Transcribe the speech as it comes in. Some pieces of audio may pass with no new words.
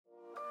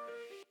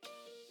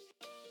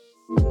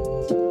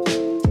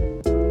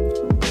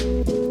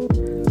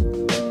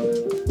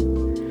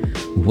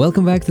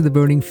Welcome back to the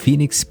Burning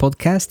Phoenix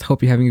podcast.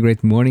 Hope you're having a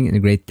great morning and a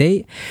great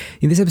day.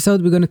 In this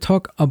episode, we're going to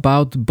talk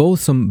about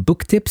both some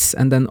book tips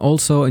and then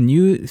also a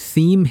new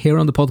theme here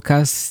on the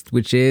podcast,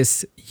 which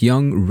is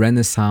young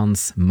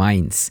Renaissance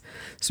minds.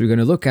 So we're going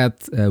to look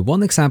at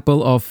one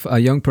example of a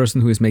young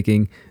person who is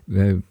making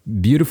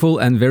beautiful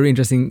and very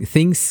interesting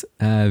things,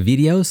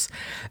 videos.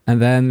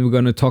 And then we're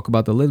going to talk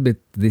about a little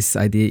bit this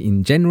idea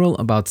in general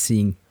about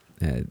seeing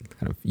kind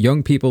of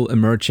young people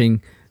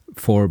emerging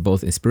for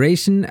both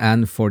inspiration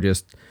and for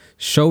just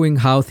showing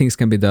how things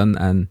can be done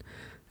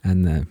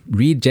and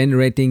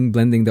regenerating,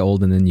 blending the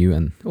old and the new,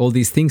 and all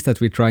these things that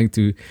we're trying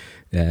to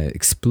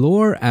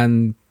explore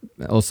and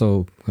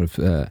also kind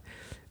of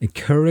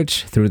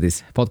encourage through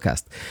this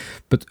podcast.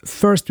 But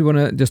first, we want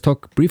to just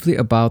talk briefly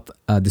about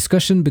a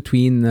discussion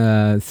between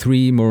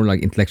three more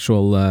like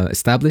intellectual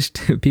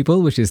established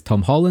people, which is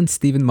Tom Holland,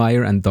 Stephen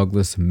Meyer, and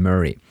Douglas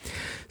Murray.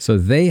 So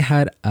they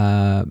had,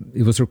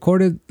 it was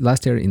recorded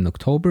last year in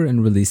October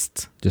and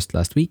released just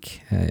last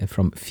week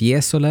from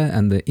Fiesole,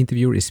 and the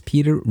interviewer is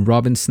Peter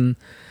Robinson.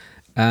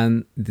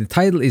 And the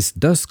title is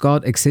Does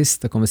God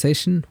Exist? A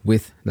Conversation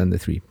with then the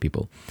three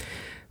people.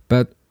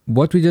 But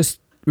what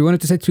we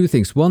wanted to say two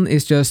things. One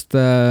is just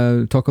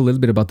talk a little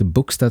bit about the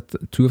books that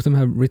two of them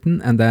have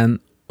written, and then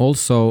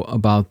also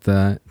about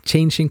the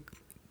changing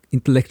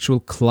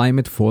intellectual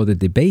climate for the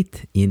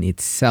debate in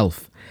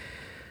itself.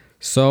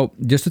 So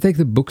just to take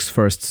the books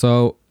first.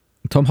 So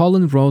Tom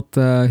Holland wrote,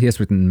 he has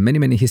written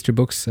many history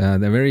books. They're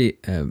very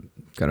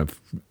kind of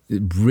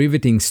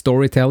riveting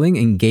storytelling,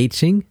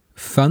 engaging,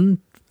 fun,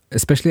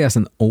 especially as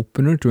an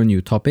opener to a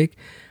new topic,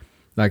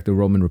 like the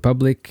Roman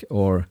Republic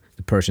or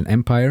the Persian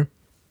Empire.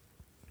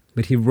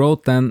 But he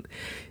wrote then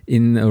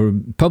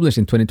published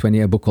in 2020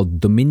 a book called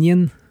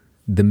Dominion,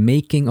 The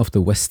Making of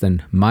the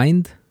Western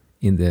Mind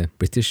in the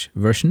British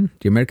version.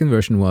 The American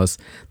version was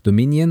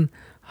Dominion,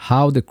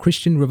 How the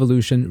Christian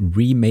Revolution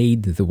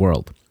Remade the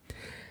World.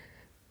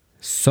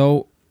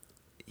 So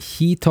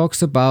he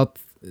talks about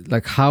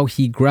like how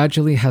he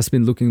gradually has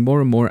been looking more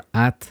and more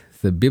at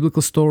the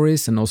biblical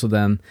stories and also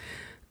then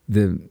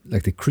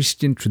the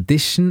Christian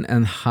tradition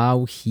and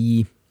how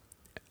he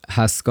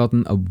has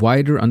gotten a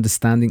wider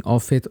understanding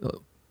of it,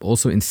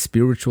 also in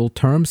spiritual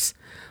terms,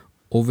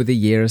 over the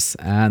years.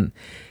 And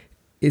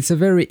it's a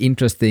very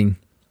interesting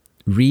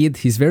read.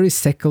 He's very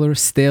secular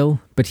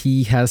still, but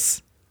he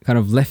has kind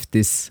of left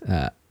this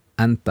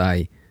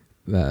anti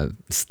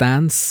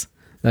stance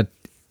that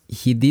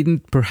he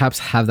didn't perhaps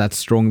have that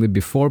strongly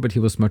before, but he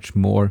was much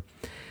more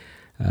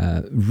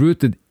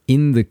rooted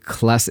in the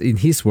in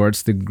his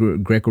words, the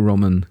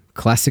Greco-Roman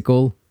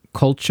classical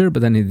culture.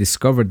 But then he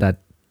discovered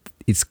that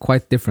it's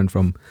quite different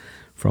from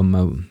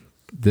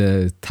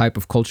the type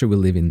of culture we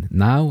live in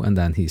now, and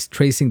then he's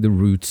tracing the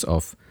roots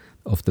of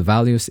the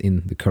values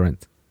in the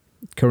current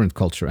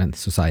culture and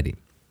society.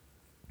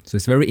 So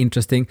it's very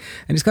interesting,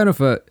 and it's kind of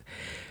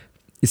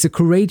it's a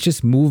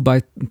courageous move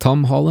by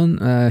Tom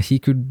Holland. He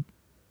could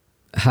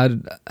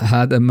had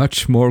a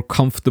much more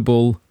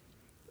comfortable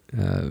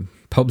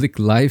public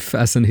life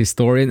as an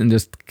historian and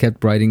just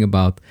kept writing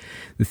about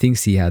the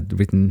things he had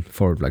written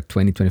for like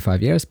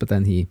 20-25 years, but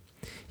then he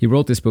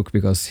wrote this book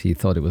because he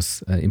thought it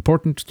was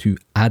important to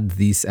add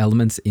these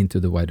elements into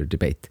the wider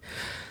debate.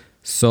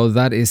 So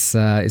that is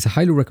a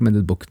highly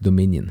recommended book,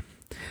 Dominion.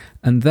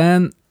 And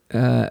then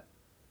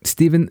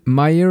Stephen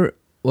Meyer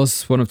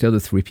was one of the other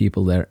three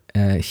people there.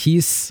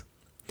 He's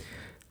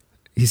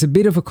a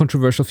bit of a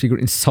controversial figure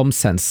in some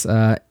sense.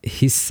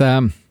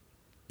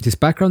 His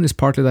background is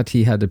partly that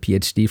he had a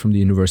PhD from the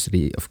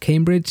University of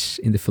Cambridge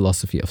in the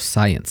philosophy of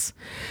science.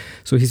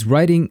 So he's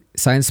writing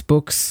science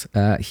books.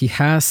 He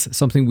has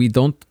something we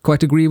don't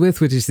quite agree with,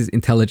 which is this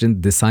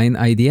intelligent design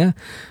idea,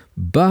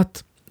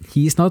 but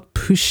he's not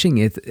pushing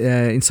it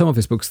in some of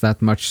his books that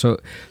much. So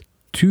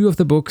two of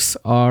the books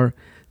are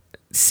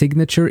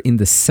Signature in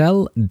the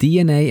Cell,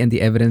 DNA and the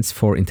Evidence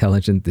for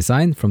Intelligent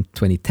Design from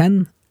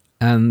 2010.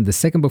 And the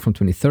second book from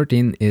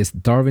 2013 is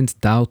Darwin's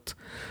Doubt,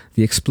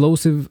 The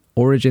Explosive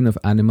Origin of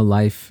Animal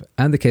Life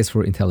and the Case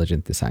for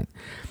Intelligent Design.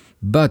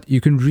 But you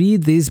can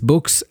read these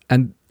books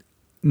and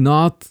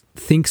not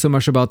think so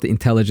much about the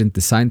intelligent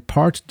design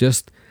part,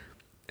 just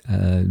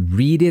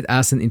read it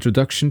as an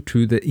introduction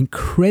to the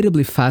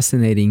incredibly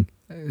fascinating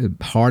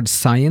hard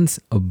science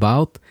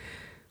about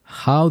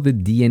how the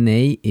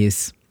DNA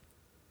is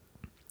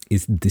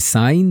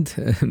designed,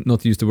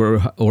 not used the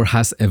word, or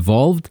has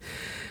evolved,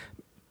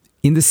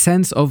 in the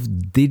sense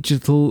of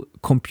digital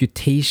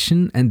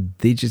computation and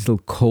digital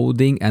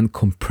coding and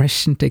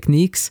compression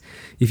techniques.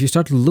 If you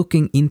start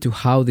looking into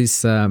how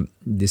these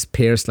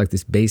pairs, like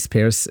these base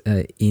pairs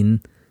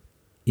in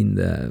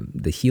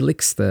the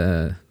helix,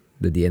 the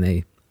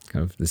DNA,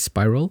 kind of the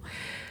spiral,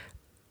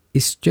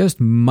 it's just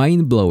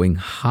mind-blowing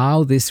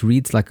how this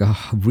reads like a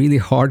really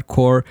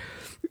hardcore,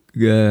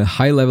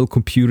 high-level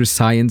computer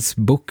science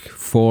book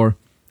for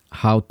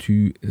how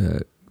to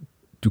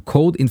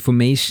code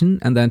information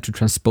and then to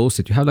transpose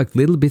it. You have like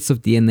little bits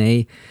of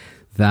DNA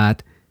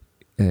that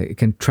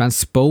can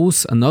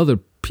transpose another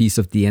piece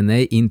of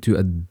DNA into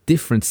a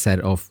different set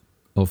of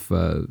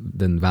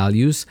then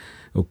values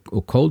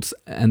or codes,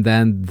 and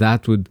then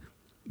that would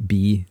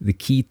be the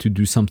key to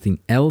do something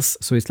else.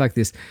 So it's like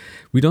this.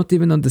 We don't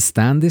even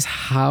understand this.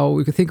 How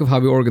we can think of how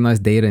we organize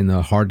data in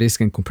a hard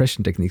disk and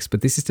compression techniques,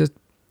 but this is just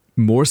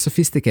more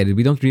sophisticated.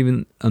 We don't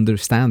even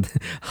understand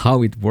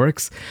how it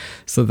works.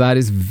 So that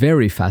is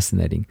very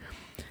fascinating.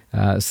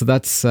 So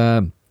that's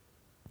a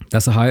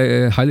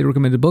highly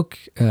recommended book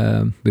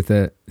with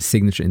a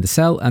signature in the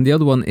cell. And the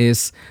other one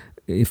is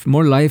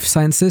more life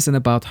sciences and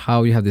about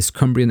how you have this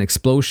Cambrian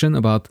explosion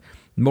about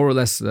more or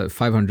less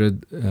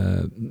 500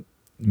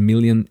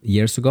 million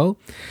years ago,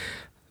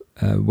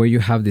 where you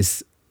have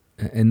this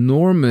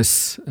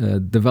enormous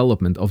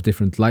development of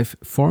different life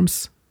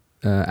forms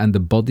and the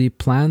body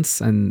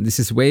plans. And this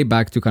is way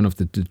back to kind of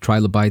the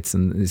trilobites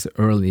and these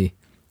early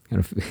kind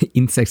of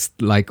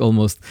insects-like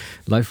almost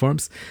life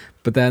forms.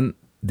 But then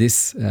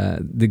this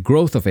the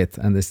growth of it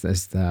and this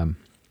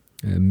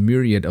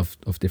myriad of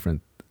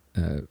different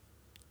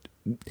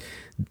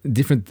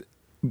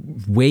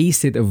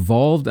ways it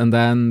evolved. And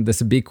then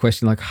there's a big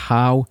question like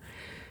how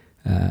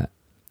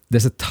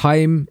there's a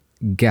time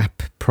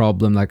gap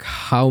problem, like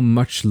how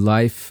much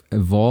life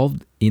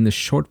evolved in a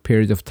short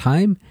period of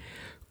time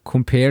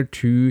compared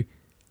to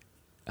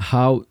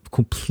how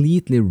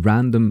completely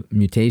random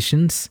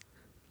mutations,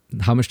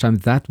 how much time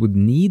that would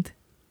need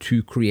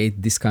to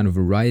create this kind of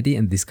variety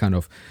and this kind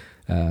of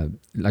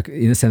like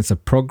in a sense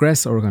of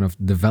progress or kind of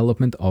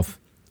development of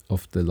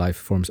the life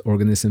forms,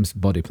 organisms,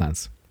 body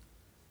plans.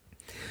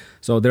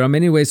 So there are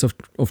many ways of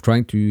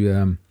trying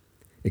to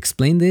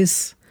explain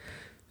this.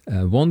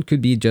 One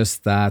could be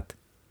just that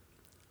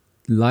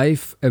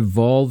life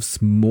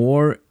evolves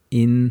more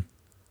in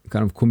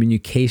kind of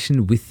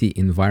communication with the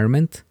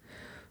environment.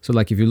 So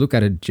like if you look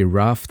at a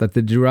giraffe, that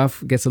the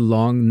giraffe gets a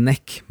long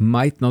neck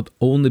might not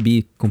only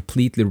be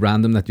completely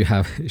random that you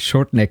have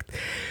short-necked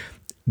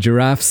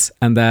giraffes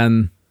and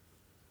then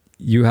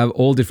you have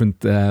all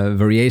different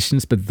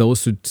variations, but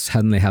those who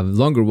suddenly have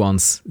longer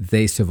ones,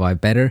 they survive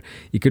better.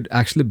 It could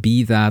actually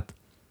be that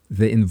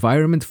the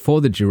environment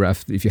for the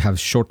giraffe, if you have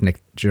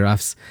short-necked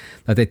giraffes,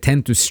 that they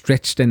tend to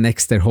stretch their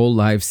necks their whole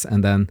lives,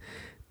 and then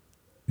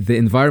the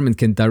environment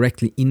can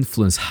directly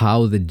influence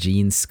how the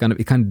genes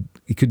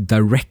it could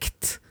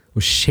direct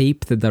or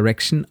shape the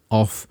direction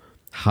of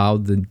how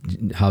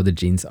the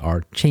genes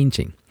are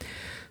changing.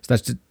 So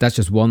that's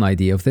just one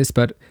idea of this,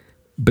 but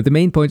the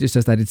main point is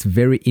just that it's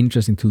very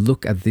interesting to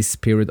look at this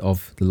period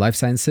of the life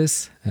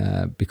sciences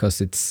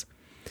because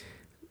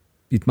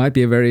it might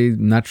be a very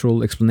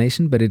natural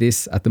explanation, but it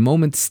is at the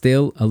moment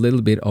still a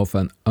little bit of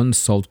an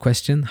unsolved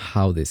question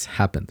how this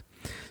happened.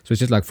 So it's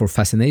just like for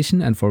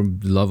fascination and for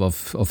love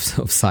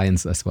of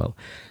science as well.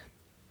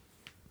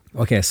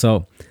 Okay,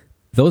 so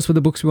those were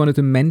the books we wanted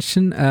to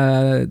mention.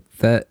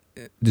 The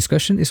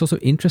discussion is also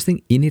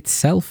interesting in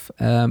itself.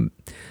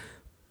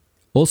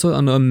 Also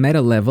on a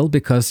meta level,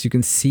 because you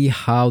can see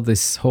how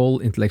this whole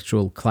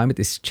intellectual climate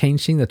is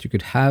changing, that you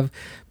could have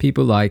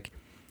people like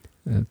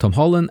Tom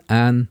Holland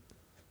and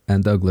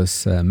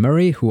Douglas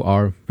Murray, who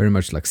are very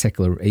much like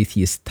secular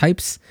atheist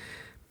types,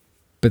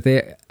 but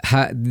they're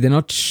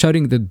not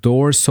shutting the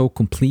door so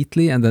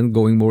completely and then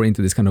going more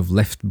into this kind of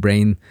left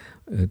brain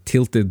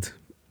tilted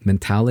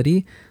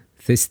mentality.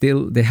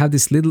 They have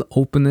this little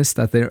openness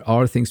that there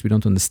are things we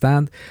don't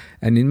understand.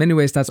 And in many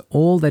ways, that's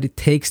all that it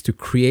takes to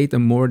create a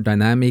more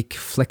dynamic,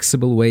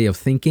 flexible way of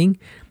thinking,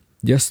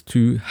 just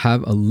to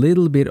have a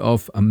little bit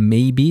of a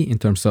maybe in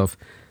terms of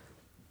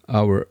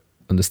our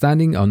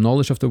understanding, our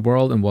knowledge of the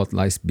world, and what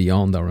lies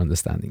beyond our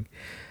understanding.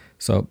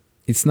 So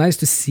it's nice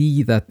to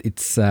see that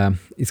it's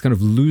kind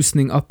of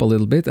loosening up a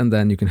little bit, and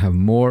then you can have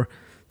more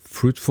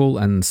fruitful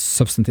and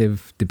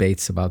substantive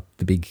debates about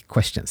the big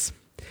questions.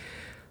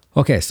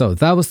 Okay, so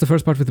that was the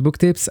first part with the book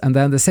tips, and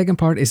then the second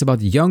part is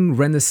about young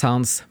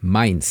Renaissance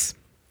minds.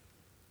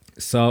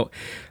 So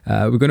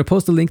we're going to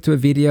post a link to a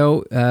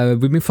video.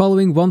 We've been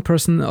following one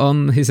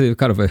person he's a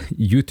kind of a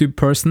YouTube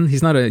person.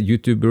 He's not a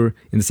YouTuber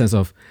in the sense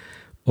of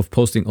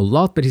posting a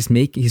lot, but he's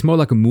more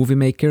like a movie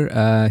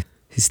maker.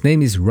 His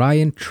name is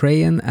Ryan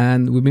Trahan,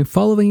 and we've been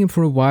following him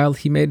for a while.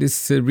 He made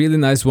this really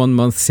nice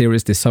 1-month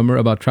series this summer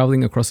about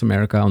traveling across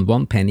America on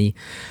one penny,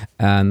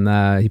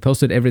 and he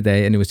posted every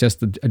day, and it was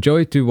just a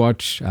joy to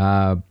watch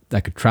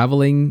like a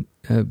traveling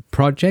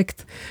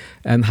project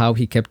and how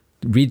he kept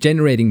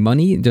regenerating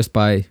money just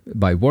by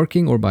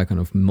working or by kind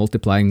of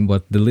multiplying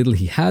what the little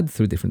he had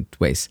through different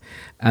ways.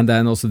 And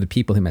then also the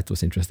people he met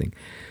was interesting.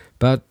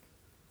 But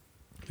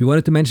we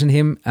wanted to mention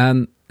him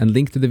and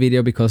link to the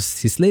video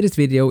because his latest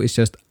video is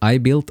just I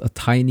built a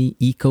tiny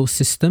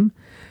ecosystem,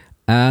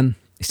 and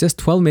it's just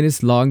 12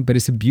 minutes long, but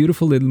it's a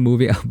beautiful little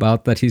movie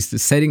about that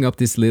he's setting up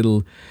this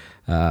little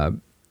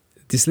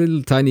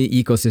tiny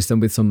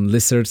ecosystem with some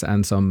lizards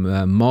and some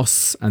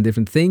moss and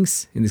different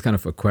things in this kind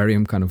of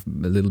aquarium kind of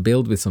a little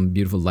build with some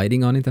beautiful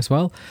lighting on it as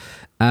well.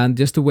 And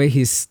just the way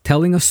he's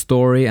telling a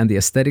story and the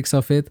aesthetics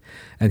of it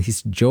and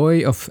his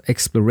joy of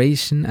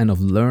exploration and of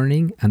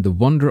learning and the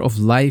wonder of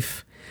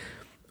life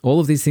all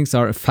of these things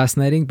are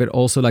fascinating, but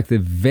also like the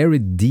very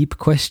deep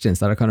questions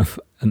that are kind of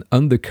an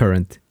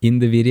undercurrent in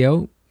the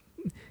video,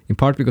 in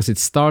part because it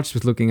starts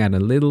with looking at a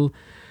little,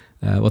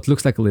 what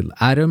looks like a little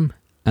atom,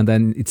 and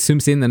then it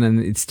zooms in,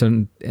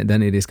 and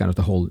then it is kind of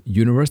the whole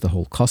universe, the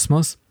whole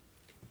cosmos.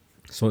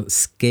 So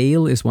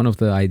scale is one of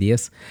the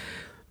ideas,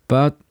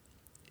 but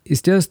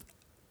it's just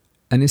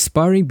an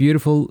inspiring,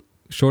 beautiful,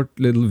 short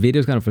little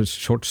video, kind of a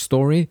short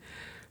story,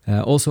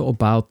 also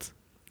about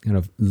kind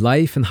of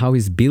life and how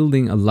he's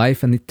building a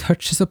life, and it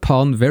touches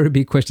upon very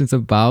big questions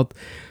about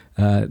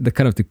the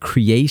kind of the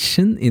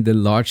creation in the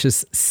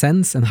largest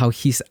sense, and how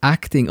he's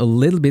acting a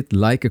little bit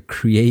like a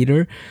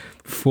creator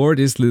for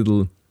this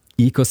little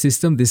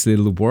ecosystem, this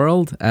little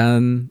world.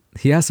 And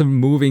he has some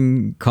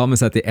moving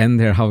comments at the end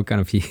there, how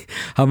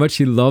much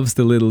he loves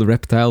the little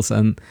reptiles,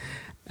 and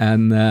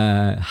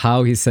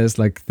how he says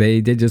like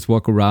they just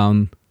walk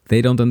around,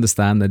 they don't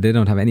understand, that they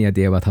don't have any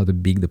idea about how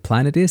big the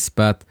planet is,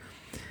 but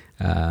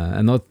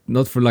and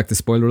not for like the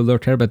spoiler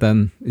alert here, but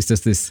then it's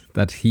just this,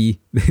 that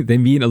they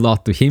mean a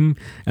lot to him,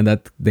 and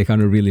that they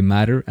kind of really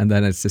matter. And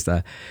then it's just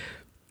a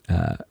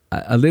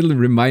little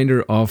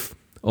reminder of,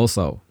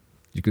 also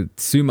you could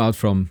zoom out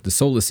from the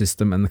solar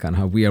system and kind of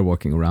how we are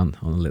walking around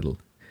on a little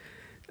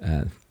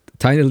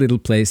tiny little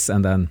place,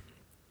 and then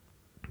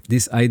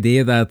this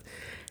idea that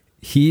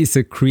he is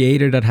a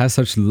creator that has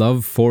such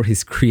love for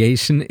his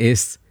creation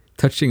is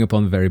touching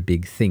upon very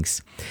big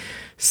things.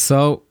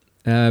 So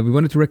we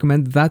wanted to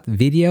recommend that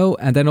video,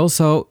 and then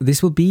also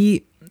this will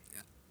be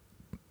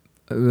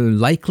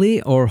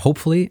likely, or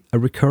hopefully, a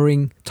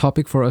recurring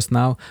topic for us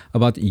now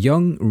about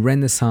young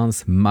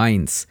Renaissance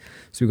minds.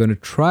 So we're going to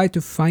try to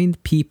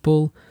find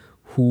people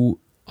who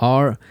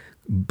are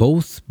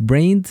both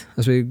brained,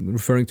 as we're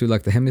referring to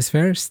like the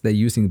hemispheres, they're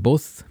using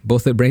both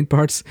their brain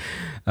parts,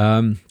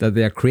 that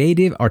they are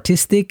creative,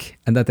 artistic,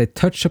 and that they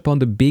touch upon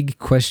the big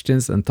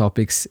questions and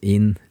topics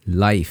in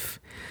life.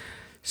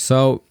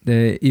 So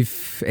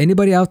if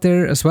anybody out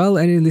there as well,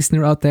 any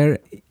listener out there,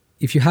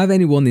 if you have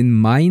anyone in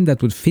mind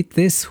that would fit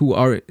this, who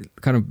are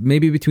kind of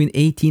maybe between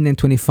 18 and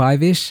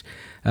 25-ish,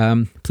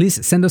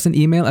 please send us an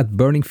email at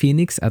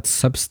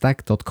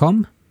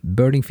burningphoenix@substack.com,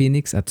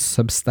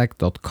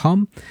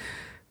 burningphoenix@substack.com,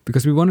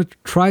 because we want to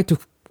try to,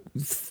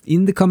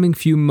 in the coming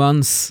few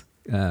months,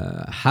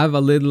 have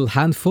a little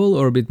handful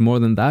or a bit more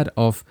than that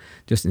of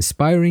just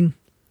inspiring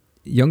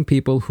young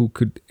people who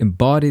could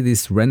embody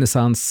this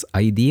Renaissance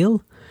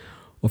ideal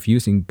of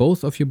using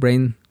both of your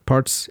brain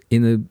parts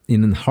in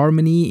a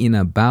harmony, in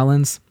a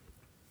balance,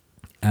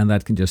 and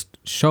that can just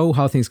show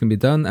how things can be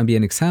done and be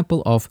an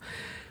example of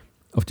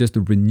just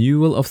the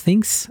renewal of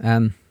things,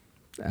 and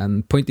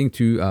pointing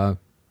to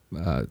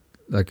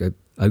like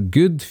a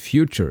good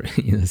future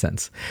in a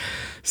sense.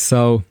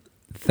 So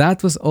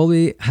that was all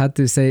we had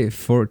to say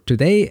for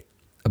today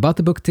about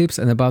the book tips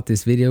and about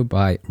this video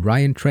by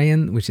Ryan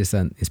Trahan, which is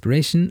an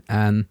inspiration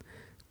and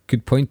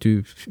could point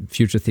to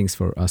future things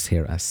for us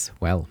here as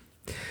well.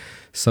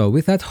 So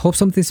with that, hope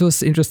some of this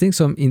was interesting,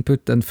 some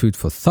input and food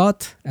for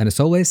thought. And as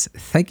always,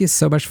 thank you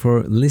so much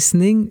for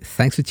listening.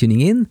 Thanks for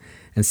tuning in,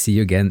 and see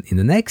you again in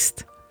the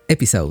next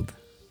episode.